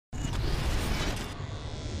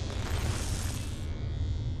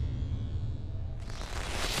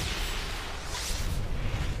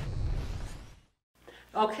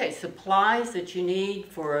Okay, supplies that you need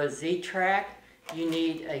for a Z-Track. You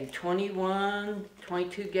need a 21,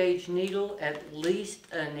 22 gauge needle, at least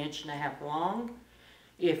 1.5 inches long.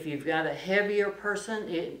 If you've got a heavier person,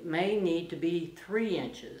 it may need to be 3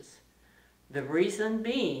 inches. The reason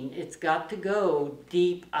being, it's got to go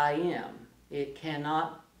deep IM. It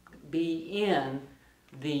cannot be in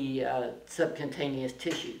the subcutaneous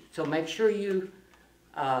tissue. So make sure you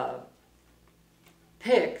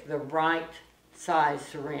pick the right size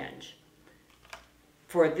syringe.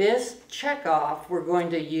 For this checkoff, we're going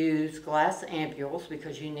to use glass ampules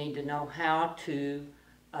because you need to know how to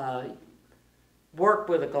work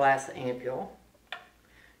with a glass ampule.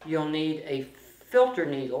 You'll need a filter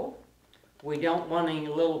needle. We don't want any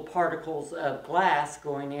little particles of glass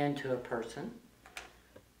going into a person.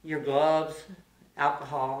 Your gloves,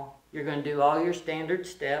 alcohol. You're going to do all your standard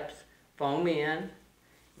steps. Foam in.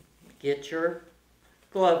 Get your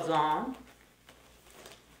gloves on.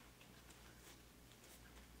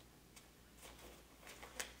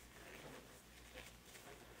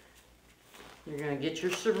 You're going to get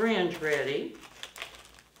your syringe ready.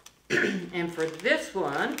 And for this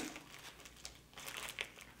one,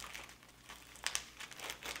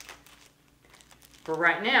 for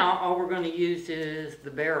right now, all we're going to use is the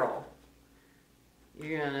barrel.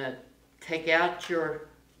 You're going to take out your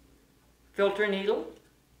filter needle.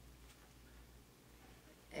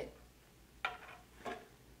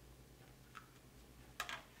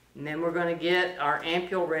 And then we're going to get our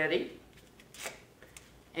ampule ready.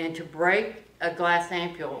 And to break a glass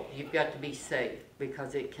ampule, you've got to be safe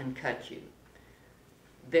because it can cut you.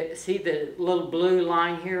 See the little blue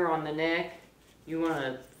line here on the neck? You want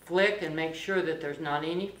to flick and make sure that there's not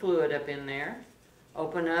any fluid up in there.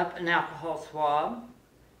 Open up an alcohol swab.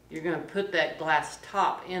 You're going to put that glass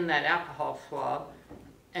top in that alcohol swab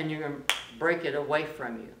and you're going to break it away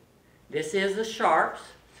from you. This is a sharps,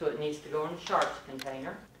 so it needs to go in a sharps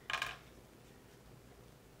container.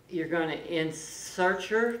 You're going to insert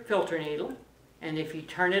your filter needle, and if you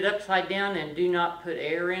turn it upside down and do not put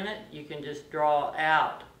air in it, you can just draw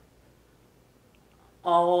out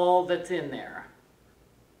all that's in there.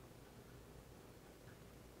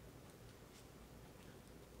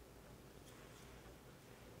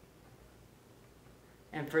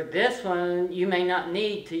 And for this one, you may not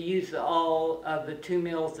need to use all of the 2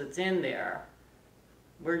 mils that's in there.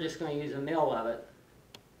 We're just going to use 1 mil of it.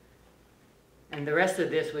 And the rest of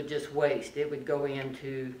this would just waste. It would go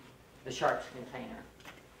into the sharps container.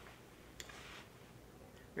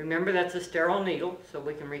 Remember, that's a sterile needle, so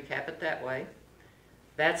we can recap it that way.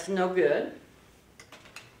 That's no good.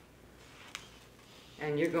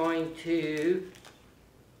 And you're going to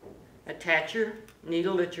attach your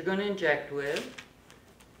needle that you're going to inject with.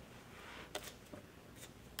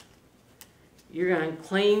 You're going to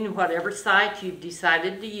clean whatever site you've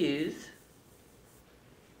decided to use.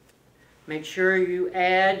 Make sure you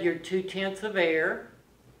add your 2/10 of air,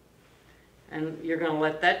 and you're going to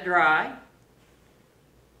let that dry.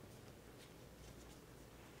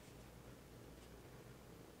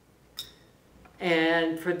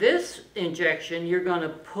 And for this injection, you're going to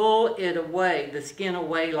pull it away, the skin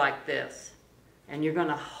away like this. And you're going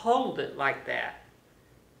to hold it like that.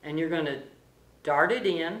 And you're going to dart it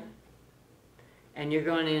in, and you're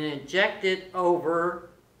going to inject it over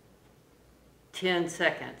 10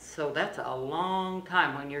 seconds. So that's a long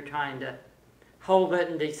time when you're trying to hold it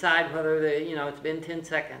and decide whether it's been 10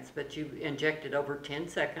 seconds. But you inject it over 10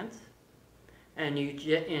 seconds. And you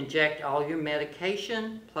inject all your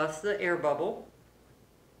medication plus the air bubble.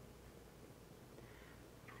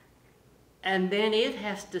 And then it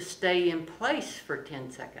has to stay in place for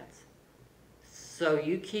 10 seconds. So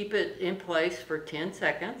you keep it in place for 10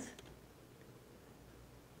 seconds.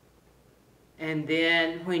 And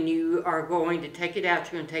then when you are going to take it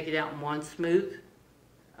out, you're going to take it out in one smooth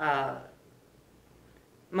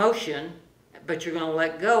motion, but you're going to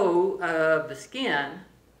let go of the skin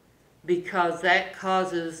because that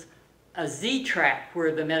causes a Z-track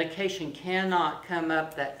where the medication cannot come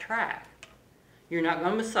up that track. You're not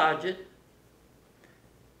going to massage it.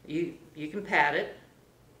 You can pat it,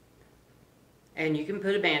 and you can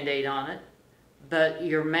put a Band-Aid on it, but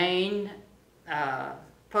your main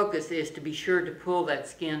focus is to be sure to pull that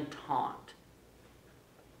skin taut.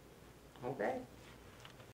 Okay?